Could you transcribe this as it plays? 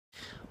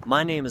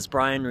My name is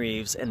Bryan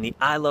Reeves, and the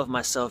I Love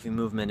My Selfie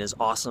movement is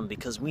awesome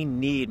because we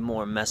need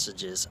more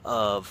messages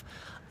of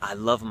I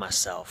love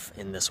myself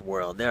in this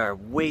world. There are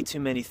way too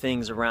many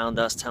things around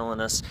us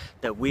telling us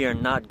that we are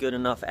not good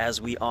enough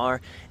as we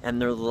are,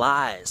 and they're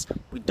lies.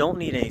 We don't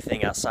need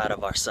anything outside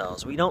of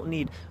ourselves. We don't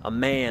need a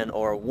man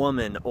or a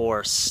woman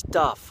or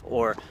stuff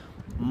or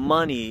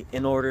money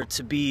in order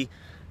to be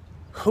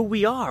who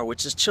we are,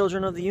 which is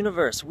children of the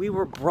universe. We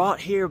were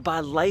brought here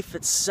by life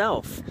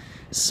itself.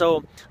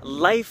 So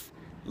life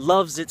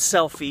loves its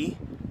selfie,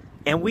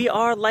 and we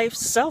are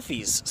life's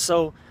selfies.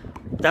 So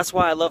that's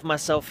why I love my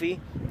selfie.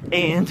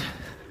 And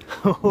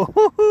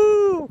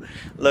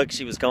look,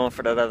 she was going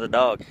for that other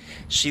dog.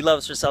 She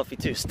loves her selfie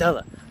too.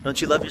 Stella,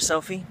 don't you love your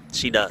selfie?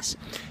 She does.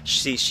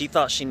 She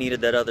thought she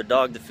needed that other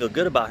dog to feel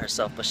good about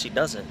herself, but she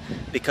doesn't,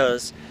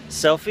 because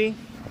selfie,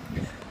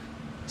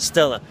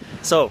 Stella.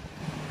 So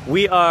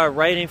we are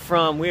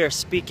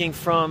speaking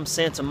from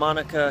Santa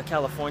Monica,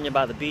 California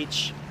by the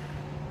beach.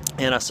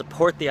 And I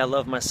support the I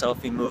Love My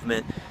Selfie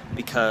movement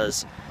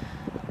because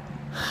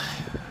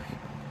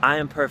I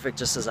am perfect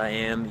just as I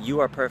am.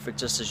 You are perfect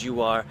just as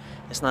you are.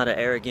 It's not an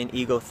arrogant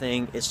ego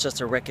thing. It's just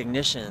a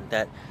recognition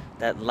that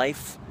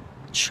life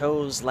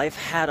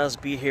had us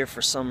be here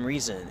for some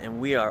reason,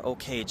 and we are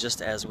okay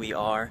just as we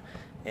are.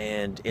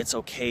 And it's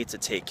okay to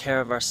take care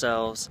of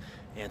ourselves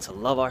and to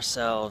love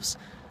ourselves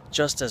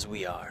just as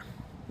we are.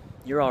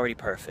 You're already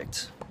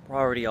perfect. We're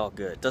already all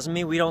good. Doesn't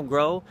mean we don't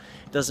grow.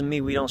 Doesn't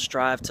mean we don't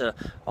strive to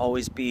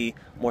always be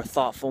more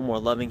thoughtful, more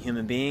loving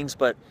human beings,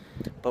 but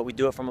we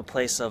do it from a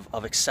place of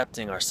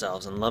accepting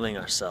ourselves and loving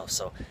ourselves.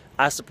 So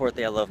I support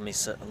the I Love My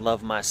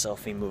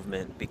Selfie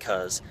movement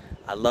because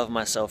I love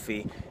my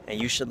selfie,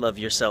 and you should love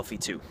your selfie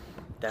too.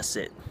 That's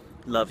it.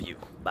 Love you.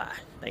 Bye.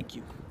 Thank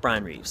you.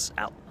 Bryan Reeves,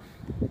 out.